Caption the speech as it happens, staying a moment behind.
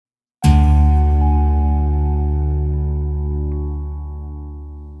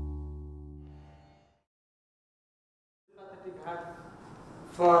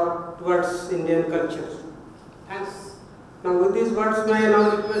towards Indian culture. Thanks. Now with these words, may I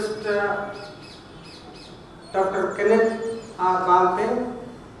now request Dr. Kenneth R. Balpe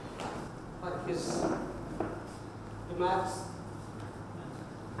for his remarks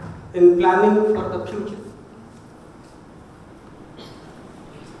in planning for the future.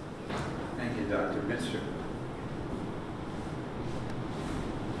 Thank you, Dr. Mishra.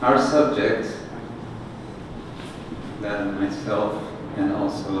 Our subject, that myself and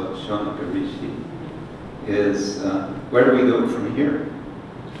also SHAUNAKA RISHI, is where do we go from here?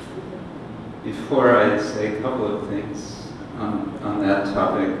 Before I say a couple of things on that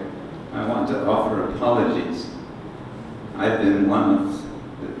topic, I want to offer apologies. I've been one of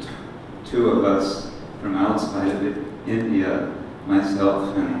the two of us from outside of India,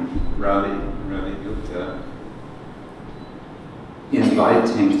 myself and Ravi Gupta,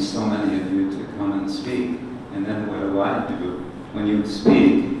 inviting so many of you to come and speak. And then what do I do? When you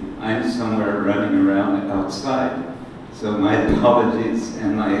speak, I'm somewhere running around outside. So my apologies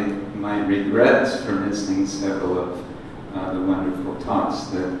and my regrets for missing several of the wonderful talks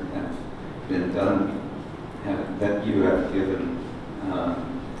that have been done, that you have given.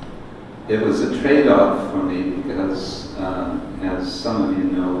 It was a trade-off for me because, as some of you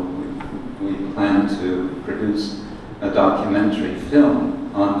know, we plan to produce a documentary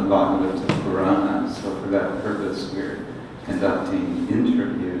film on the Bhagavata Purana. So for that purpose, we're conducting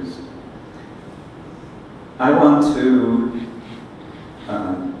interviews. I want to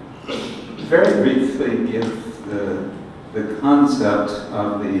very briefly give the concept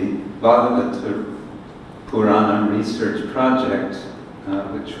of the Bhagavata Purana research project,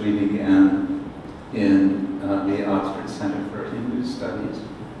 which we began in the Oxford Center for Hindu Studies.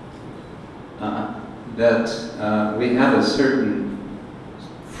 That we have a certain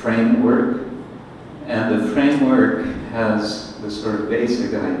framework, and the framework has the sort of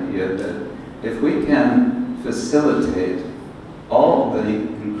basic idea that if we can facilitate all the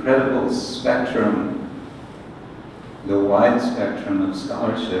incredible spectrum, the wide spectrum of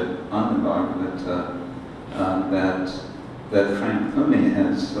scholarship on the Bhagavata that Frank Plumey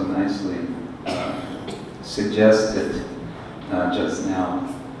has so nicely suggested just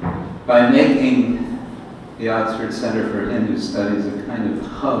now, by making the Oxford Center for Hindu Studies a kind of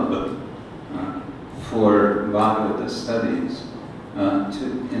hub for Bhagavata studies,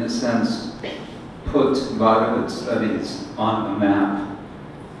 to, in a sense, put Bhagavata studies on the map,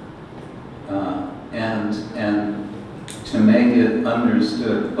 and to make it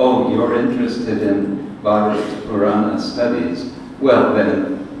understood, oh, you're interested in Bhagavata Purana studies, well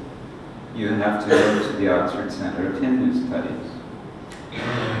then, you have to go to the Oxford Center of Hindu Studies.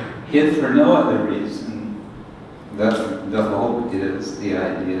 If for no other reason, the hope is, the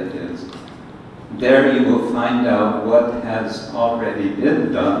idea is, there you will find out what has already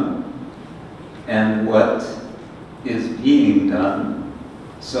been done and what is being done,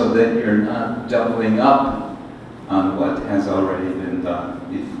 so that you're not doubling up on what has already been done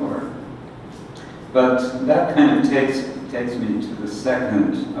before. But that kind of takes me to the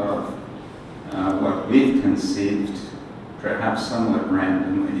second of what we've conceived, perhaps somewhat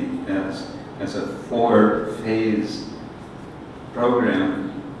randomly, as a 4-phase program.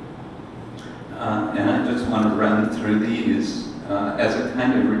 And I just want to run through these as a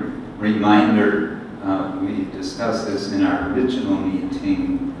kind of reminder. We discussed this in our original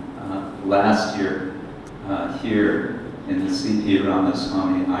meeting last year here in the C.P.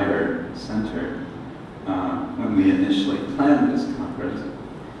 Ramaswamy Iyer Center when we initially planned this conference.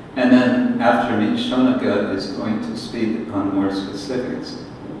 And then after me, SHAUNAKA is going to speak on more specifics,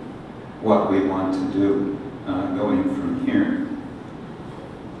 what we want to do going from here.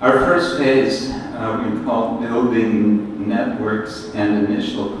 Our first phase we call building networks and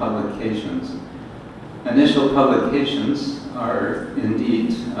initial publications. Initial publications are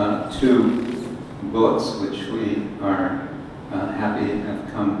indeed 2 books which we are happy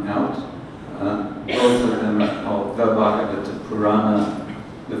have come out. Both of them are called the Bhagavata Purana.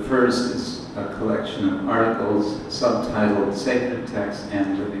 The first is a collection of articles subtitled Sacred Text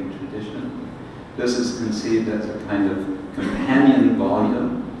and Living Tradition. This is conceived as a kind of companion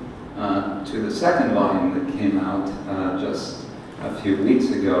volume to the second volume that came out just a few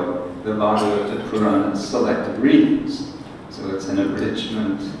weeks ago, the Bhagavata Purana Selected Readings. So it's an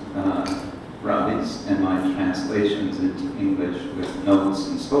abridgment, Ravi's and my translations into English with notes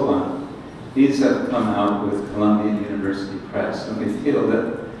and so on. These have come out with Columbia University Press, and we feel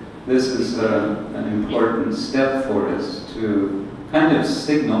that this is an important step for us to kind of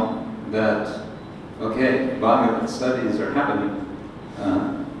signal that, okay, Bhagavad studies are happening.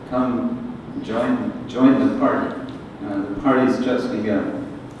 Come join the party. The party's just begun.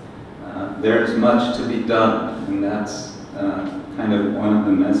 there's much to be done, and that's kind of one of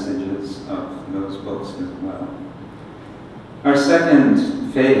the messages of those books as well. Our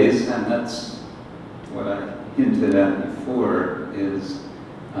second phase, and that's what I hinted at before, is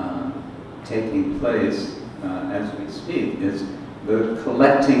taking place as we speak, is the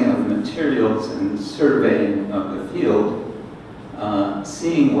collecting of materials and surveying of the field,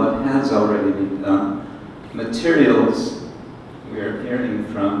 seeing what has already been done. Materials, we're hearing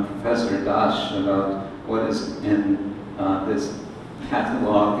from Professor Dash about what is in this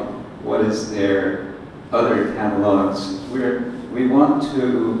catalog, what is there, other catalogs. We want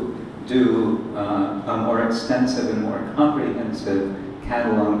to do a more extensive and more comprehensive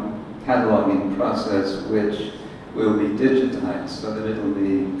cataloging process, which will be digitized so that it'll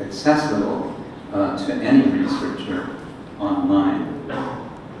be accessible to any researcher online.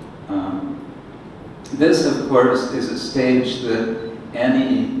 This, of course, is a stage that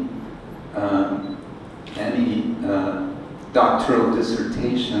any doctoral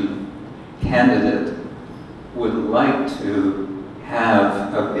dissertation candidate would like to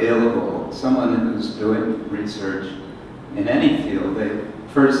have available. Someone who's doing research in any field, they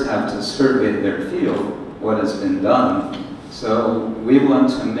first have to survey their field, what has been done. So we want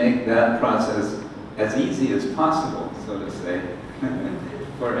to make that process as easy as possible, so to say,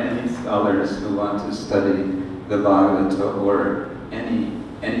 for any scholars who want to study the Bhagavata or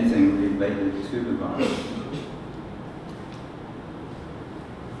anything related to the Bhagavata.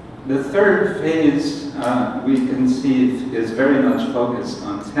 The third phase we conceive is very much focused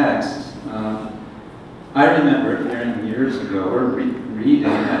on text. I remember hearing years ago, or reading,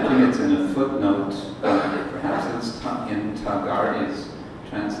 I think it's in a footnote, perhaps it's in Tagari's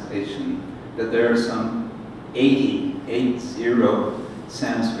translation, that there are some 80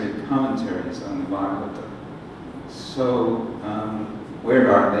 Sanskrit commentaries on the Bhagavata. So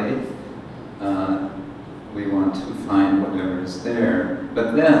where are they? We want to find whatever is there.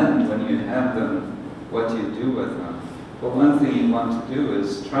 But then, when you have them, what do you do with them? Well, one thing you want to do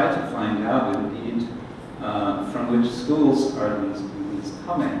is try to find out, indeed, from which schools are these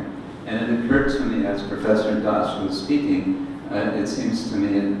coming. And it occurred to me, as Professor Das was speaking, it seems to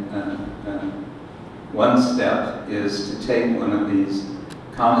me one step is to take one of these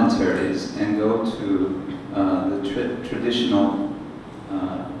commentaries and go to the traditional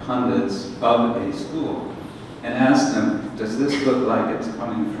pundits of a school and ask them, does this look like it's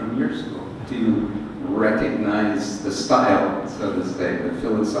coming from your school? Do you recognize the style, so to say, the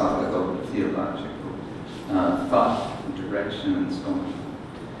philosophical, theological thought, direction, and so on?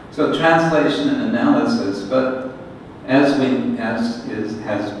 So translation and analysis, but as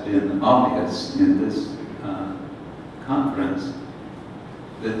has been obvious in this conference,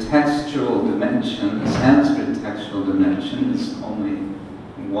 the textual dimension, the Sanskrit textual dimension, is only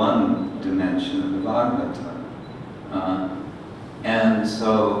one dimension of the Bhagavata. And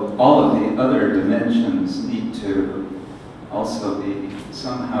so all of the other dimensions need to also be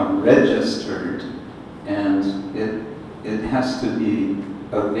somehow registered, and it has to be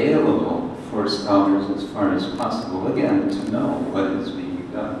available for scholars as far as possible, again, to know what is being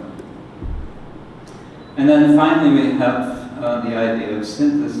done. And then finally we have the idea of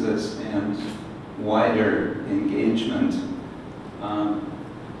synthesis and wider engagement.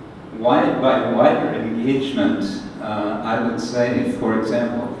 By wider engagement, I would say, for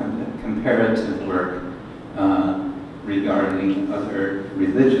example, comparative work regarding other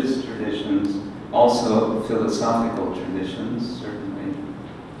religious traditions, also philosophical traditions, certainly,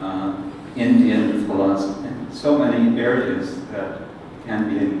 Indian philosophy, so many areas that can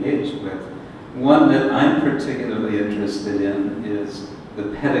be engaged with. One that I'm particularly interested in is the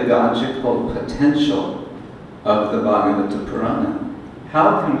pedagogical potential of the Bhagavata Purana.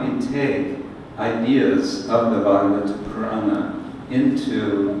 How can we take ideas of the Bhagavata Purana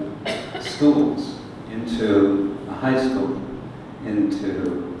into schools, into a high school,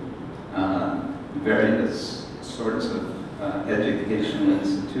 into various sorts of educational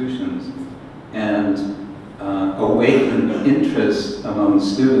institutions, and awaken interest among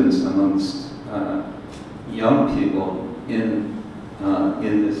students, amongst young people in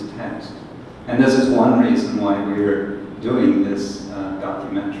this text. And this is one reason why we're doing this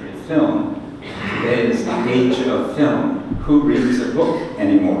documentary film. Today is the age of film. Who reads a book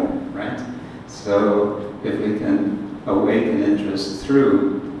anymore, right? So if we can awaken interest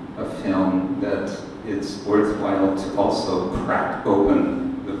through a film, that it's worthwhile to also crack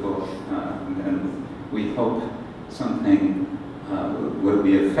open the book, then we hope something will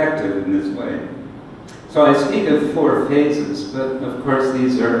be effective in this way. So I speak of 4 phases, but of course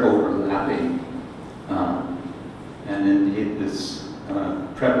these are overlapping. And indeed this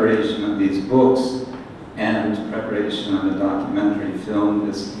preparation of these books and preparation of the documentary film,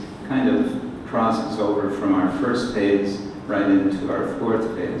 this kind of crosses over from our first phase right into our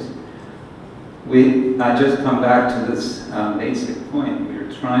fourth phase. I just come back to this basic point. We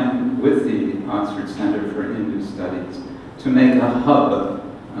are trying, with the Oxford Center for Hindu Studies, to make a hub.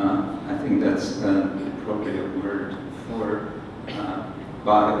 I think that's the appropriate word for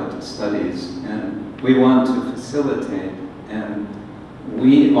Bhagavata studies. And we want to facilitate, and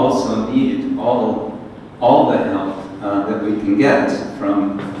we also need all the help that we can get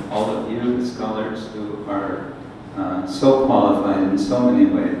from all of you, the scholars who are so qualified in so many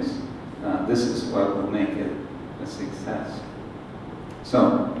ways. This is what will make it a success.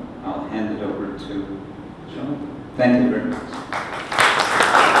 So, I'll hand it over to John. Thank you very much.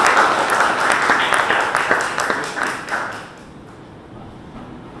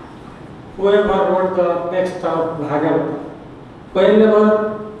 Whoever wrote the text of Bhagavata, whenever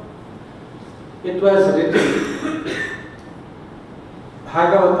it was written,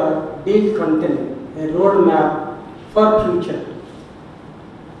 Bhagavata did contain a roadmap for future.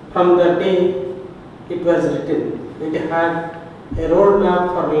 From the day it was written, it had a roadmap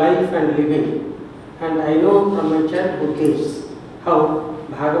for life and living. And I know from my childhood days how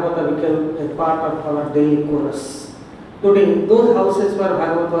Bhagavata became a part of our daily chorus. Today, those houses where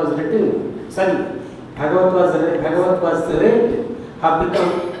Bhagavata was written, Bhagavata was read, have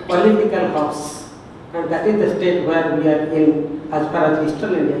become political house. And that is the state where we are in as far as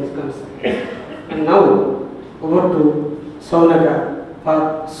Eastern India is concerned. And now, over to SHAUNAKA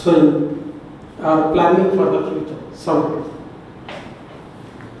for showing our planning for the future. SHAUNAKA.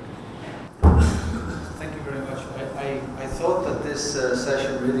 Thank you very much. I thought that this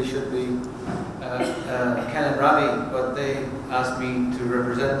session really should be Ken and Ravi, but they asked me to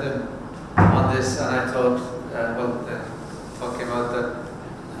represent them on this, and I thought, the thought came out that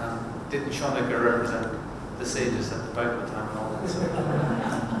didn't SHAUNAKA represent the sages at the Bhagavata and all that? So,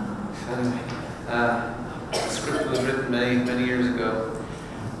 anyway, the script was written many years ago.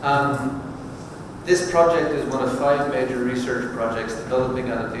 This project is one of 5 major research projects developing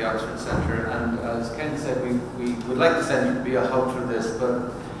out at the Oxford Centre, and as Ken said, we would like the Centre to be a hub for this,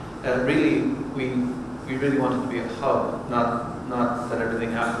 but really, we really want it to be a hub, not that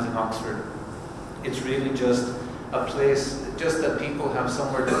everything happens in Oxford. It's really just a place, just that people have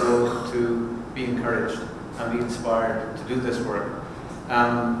somewhere to go to be encouraged and be inspired to do this work,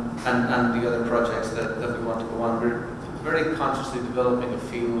 and the other projects that we want to go on. We're very consciously developing a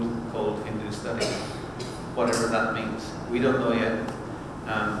field called Hindu Studies, whatever that means. We don't know yet,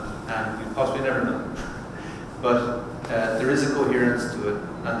 and we possibly never know. But there is a coherence to it,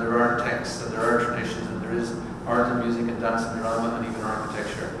 and there are texts, and there are traditions, and there is art and music and dance and drama and even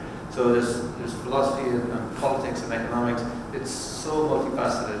architecture. So there's philosophy and politics and economics. It's so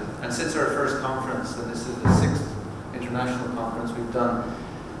multifaceted. And since our first conference, and this is the 6th international conference we've done,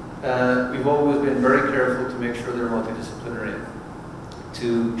 we've always been very careful to make sure they're multidisciplinary,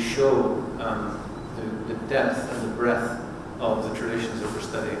 to show the depth and the breadth of the traditions that we're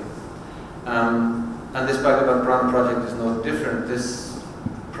studying. And this Bhagavata Purana project is no different. This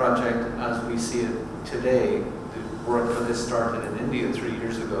project, as we see it today, the work for this started in India 3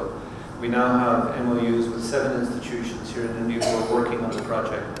 years ago. We now have MOUs with 7 institutions here in India who are working on the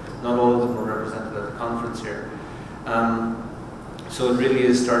project. Not all of them were represented at the conference here. So it really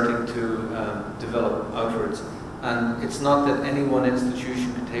is starting to develop outwards. And it's not that any one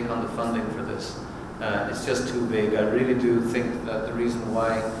institution can take on the funding for this. It's just too big. I really do think that the reason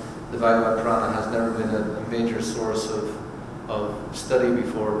why the Bhagavata Purana has never been a major source of study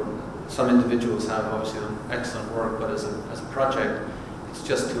before. Some individuals have obviously done excellent work, but as a project, it's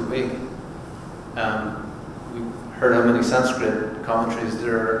just too big. We've heard how many Sanskrit commentaries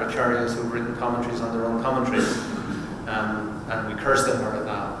there are, acharyas who've written commentaries on their own commentaries, and we curse them for it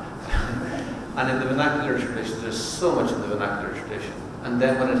now. And in the vernacular tradition, there's so much in the vernacular tradition. And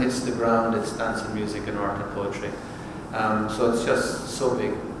then when it hits the ground, it's dance and music and art and poetry. So it's just so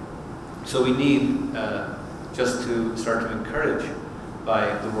big. So we need just to start to encourage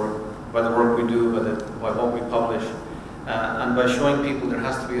by the work we do, by what we publish, and by showing people there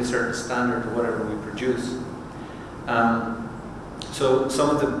has to be a certain standard to whatever we produce. So some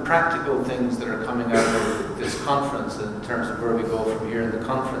of the practical things that are coming out of this conference in terms of where we go from here in the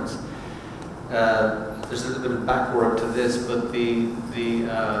conference, there's a little bit of back work to this, but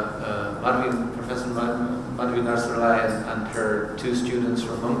Professor Madhavi Narsaralai and her 2 students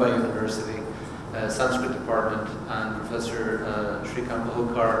from Mumbai University, Sanskrit department, and Professor Shrikant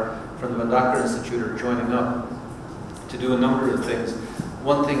Mahokar from the Vandakar Institute are joining up to do a number of things.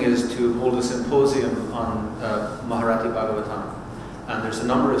 One thing is to hold a symposium on Maharati Bhagavatam, And there's a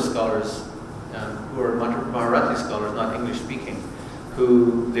number of scholars who are Marathi scholars, not English speaking,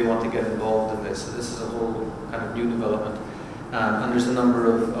 who they want to get involved in this. So this is a whole kind of new development. And there's a number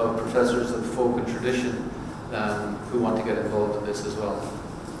of professors of folk and tradition who want to get involved in this as well.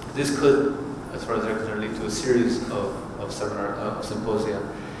 This could, as far as they're concerned, lead to a series of symposia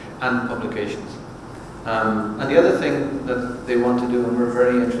and publications. And the other thing that they want to do, and we're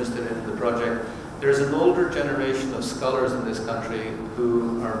very interested in the project, there's an older generation of scholars in this country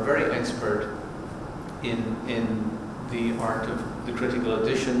who are very expert in the art of the critical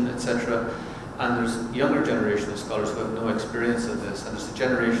edition, etc. And there's a younger generation of scholars who have no experience of this, and there's a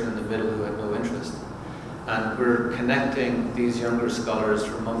generation in the middle who had no interest. And we're connecting these younger scholars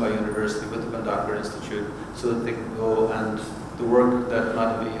from Mumbai University with the Bhagavata Institute so that they can go and the work that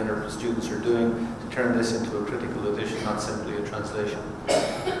Madhavi and her students are doing to turn this into a critical edition, not simply a translation.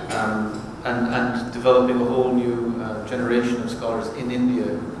 And developing a whole new generation of scholars in India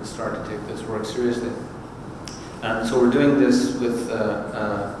who can start to take this work seriously. And so we're doing this with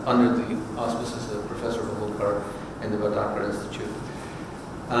under the auspices of Professor Bhagavata in the Bhagavata Institute.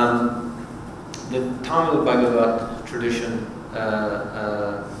 The Tamil Bhagavat tradition,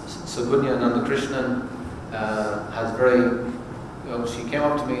 so Guardianand Krishnan has very, she came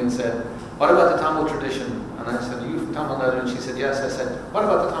up to me and said, what about the Tamil tradition? And I said, are you from Tamil Nadu? And she said, yes. I said, what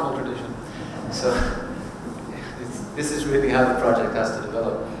about the Tamil tradition? So this is really how the project has to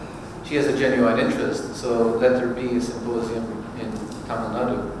develop. She has a genuine interest, so let there be a symposium in Tamil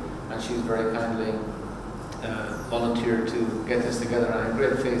Nadu, and she's very kindly volunteered to get this together, and I have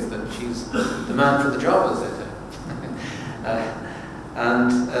great faith that she's the man for the job, as they say.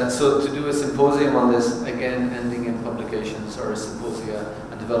 So to do a symposium on this, again ending in publications or a symposia,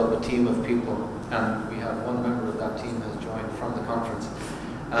 and develop a team of people, and we have one member of that team has joined from the conference.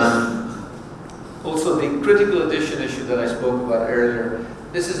 Also the critical edition issue that I spoke about earlier,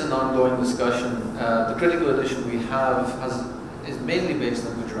 this is an ongoing discussion. The critical edition we have is mainly based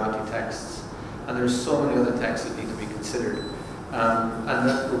on Gujarati texts, and there's so many other texts that need to be considered, and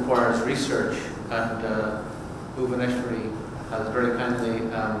that requires research. And Bhuvaneshwari has very kindly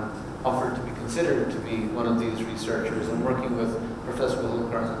offered to be considered to be one of these researchers, and working with Professor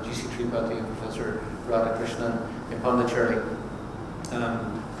Bhagavata, G.C. Tripathi, and Professor Radhakrishnan in Pondicherry.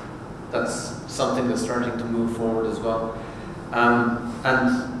 That's something that's starting to move forward as well.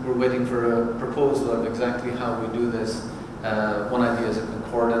 And we're waiting for a proposal of exactly how we do this. One idea is a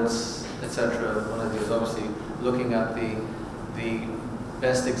concordance, etc. One idea is obviously looking at the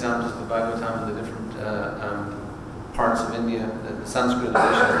best examples of the Bhagavatam in the different parts of India, the Sanskrit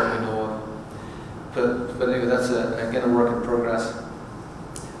editions that we know of. But anyway, that's again a work in progress.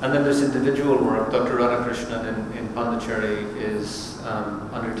 And then there's individual work. Dr. Radhakrishnan in Pondicherry is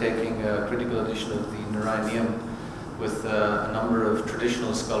undertaking a critical edition of the Narayaniyam with a number of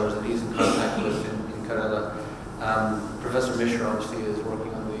traditional scholars that he's in contact with in Kerala. Professor Mishra obviously is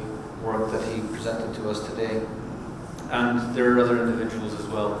working on the work that he presented to us today. And there are other individuals as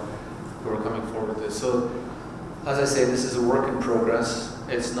well who are coming forward with this. So, as I say, this is a work in progress.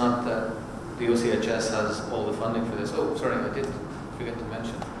 It's not that the OCHS has all the funding for this. Oh, sorry, I did forget to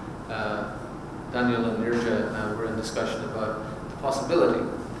mention. Daniel and Nirja were in discussion about the possibility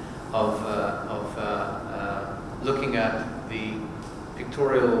of looking at the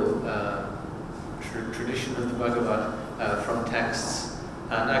pictorial tradition of the Bhagavat from texts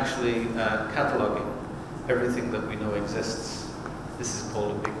and actually cataloging everything that we know exists. This is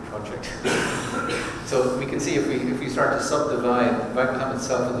called a big project. So we can see if we start to subdivide, Bhagavatam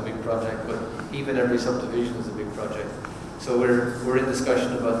itself is a big project, but even every subdivision is a big project. So we're in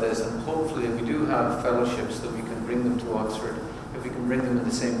discussion about this, and hopefully if we do have fellowships that we can bring them to Oxford, if we can bring them in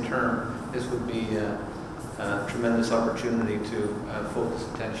the same term, this would be a tremendous opportunity to focus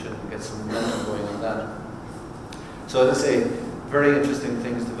attention and get some momentum going on that. So as I say, very interesting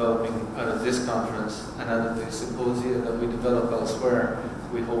things developing out of this conference and out of the symposia that we develop elsewhere.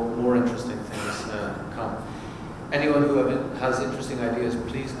 We hope more interesting things come. Anyone who has interesting ideas,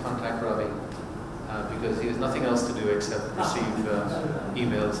 please contact Ravi, because he has nothing else to do except receive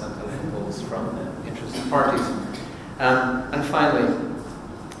emails and telephone calls from interested parties. And finally,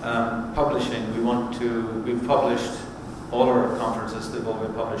 publishing. We've published all our conferences, they've all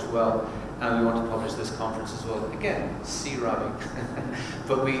been published well, and we want to publish this conference as well. Again, see Ravi.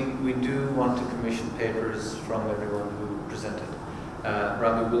 But we do want to commission papers from everyone who presented.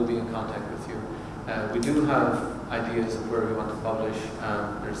 Ravi will be in contact with you. We do have ideas of where we want to publish.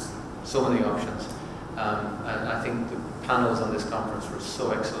 There's so many options. And I think the panels on this conference were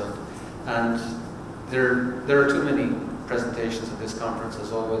so excellent. And there are too many presentations at this conference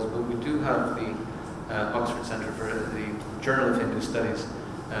as always, but we do have the Oxford Centre for the Journal of Hindu Studies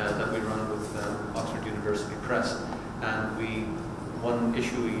that we run with Oxford University Press. And one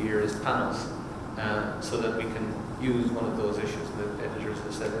issue a year is panels, so that we can use one of those issues that editors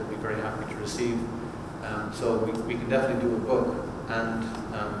have said they'd be very happy to receive. So we can definitely do a book and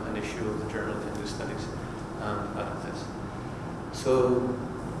an issue of the Journal of Hindu Studies out of this. So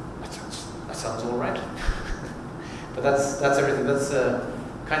that sounds all right. But that's everything. That's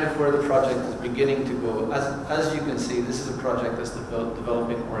kind of where the project is beginning to go. As you can see, this is a project that's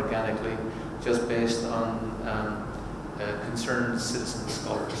developing organically, just based on concerned citizen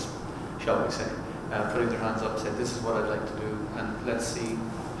scholars, shall we say, putting their hands up, saying, this is what I'd like to do, and let's see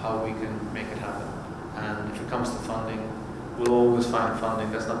how we can make it happen. And if it comes to funding, we'll always find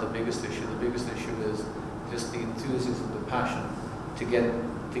funding. That's not the biggest issue. The biggest issue is just the enthusiasm, the passion to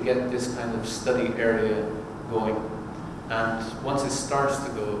get this kind of study area going. And once it starts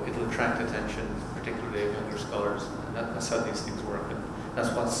to go, it'll attract attention, particularly of younger scholars. And that's how these things work. And that's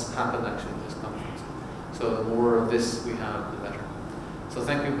what's happened actually in this conference. So the more of this we have, the better. So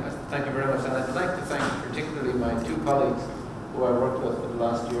thank you very much. And I'd like to thank particularly my two colleagues who I worked with for the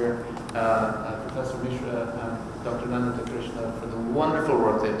last year, Professor Mishra and Dr. Nanda Krishna, for the wonderful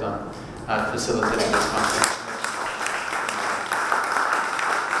work they've done at facilitating this conference.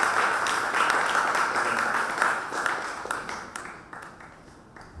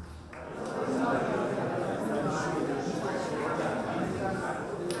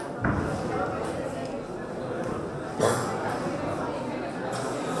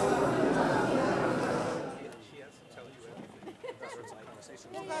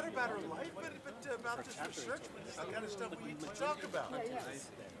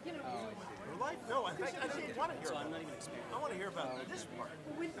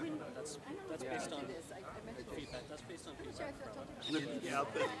 That's based on feedback. That's based on feedback.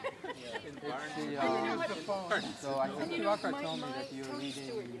 So I think Diwakar told me that you're leading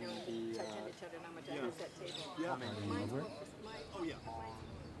the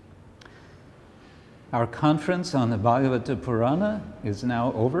Our conference on the Bhagavata Purana is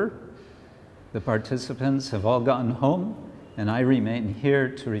now over. The participants have all gone home, and I remain here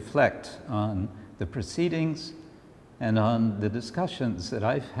to reflect on the proceedings and on the discussions that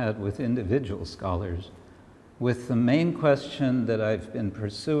I've had with individual scholars, with the main question that I've been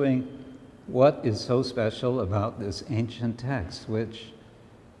pursuing: what is so special about this ancient text, which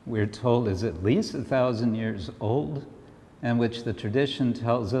we're told is at least 1,000 years old, and which the tradition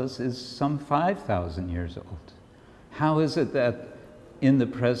tells us is some 5,000 years old? How is it that in the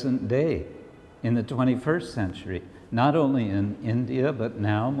present day, in the 21st century, not only in India, but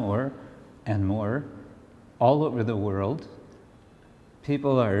now more and more, all over the world,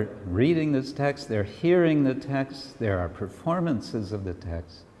 people are reading this text, they're hearing the text, there are performances of the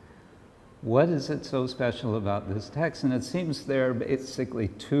text. What is it so special about this text? And it seems there are basically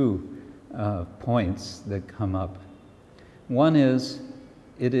two points that come up. One is,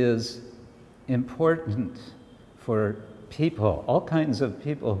 it is important for people, all kinds of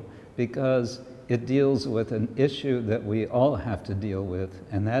people, because it deals with an issue that we all have to deal with,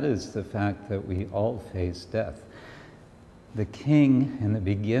 and that is the fact that we all face death. The king in the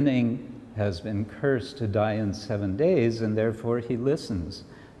beginning has been cursed to die in 7 days, and therefore he listens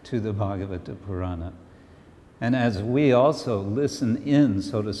to the Bhagavata Purana. And as we also listen in,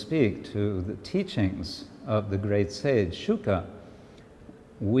 so to speak, to the teachings of the great sage Shuka,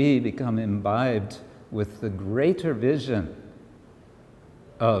 we become imbibed with the greater vision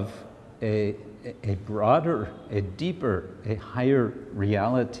of a broader, a deeper, a higher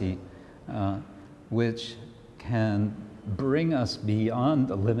reality which can bring us beyond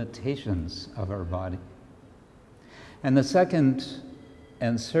the limitations of our body. And the second,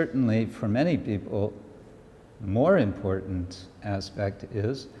 and certainly for many people, more important aspect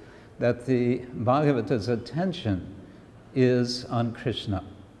is that the Bhagavata's attention is on Krishna.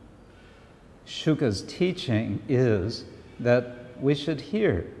 Shuka's teaching is that we should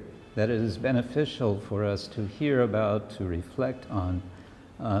hear, that it is beneficial for us to hear about, to reflect on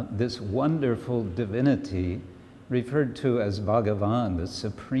this wonderful divinity referred to as Bhagavan, the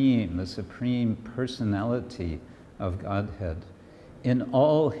supreme personality of Godhead, in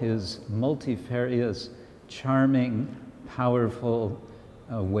all his multifarious, charming, powerful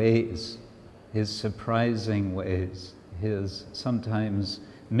ways, his surprising ways, his sometimes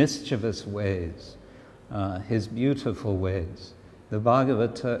mischievous ways, his beautiful ways. The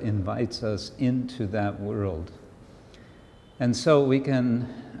Bhagavata invites us into that world. And so we can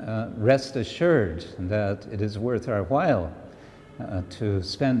rest assured that it is worth our while to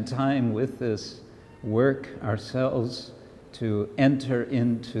spend time with this work ourselves, to enter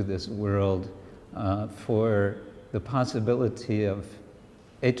into this world for the possibility of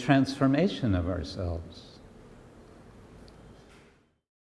a transformation of ourselves.